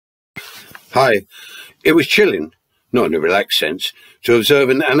Hi. It was chilling, not in a relaxed sense, to observe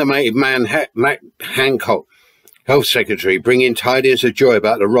an animated man, Matt Hancock, Health Secretary, bringing tidings of joy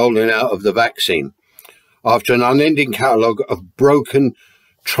about the rolling out of the vaccine. After an unending catalogue of broken,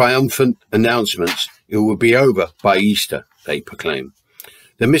 triumphant announcements, it will be over by Easter, they proclaim.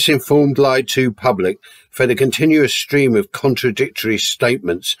 The misinformed, lied to public, fed a continuous stream of contradictory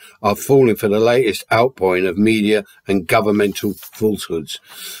statements, are falling for the latest outpouring of media and governmental falsehoods.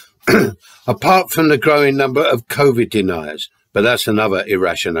 Apart from the growing number of COVID deniers, but that's another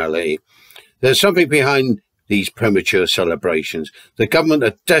irrationality, there's something behind these premature celebrations. The government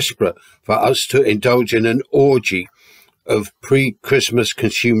are desperate for us to indulge in an orgy of pre-Christmas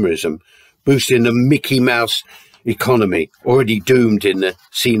consumerism, boosting the Mickey Mouse economy, already doomed in the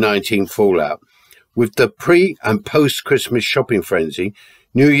C-19 fallout. With the pre- and post-Christmas shopping frenzy,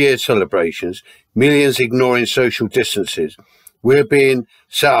 New Year celebrations, millions ignoring social distances, we're being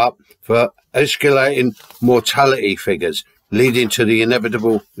set up for escalating mortality figures, leading to the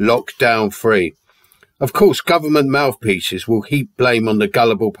inevitable lockdown free. Of course, government mouthpieces will heap blame on the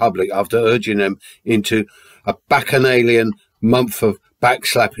gullible public after urging them into a bacchanalian month of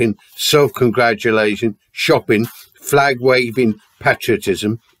backslapping, self-congratulation, shopping, flag-waving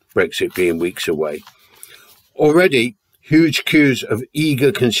patriotism, Brexit being weeks away. Already, huge queues of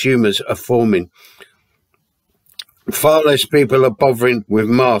eager consumers are forming. Far less people are bothering with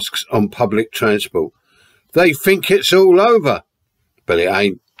masks on public transport. They think it's all over, but it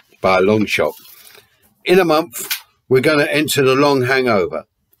ain't by a long shot. In a month, we're going to enter the long hangover.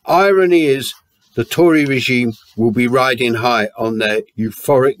 Irony is, the Tory regime will be riding high on their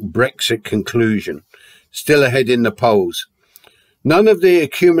euphoric Brexit conclusion, still ahead in the polls. None of the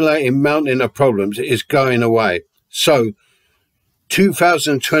accumulating mountain of problems is going away. So,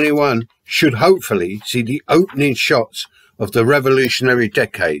 2021 should hopefully see the opening shots of the revolutionary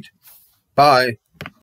decade. Bye.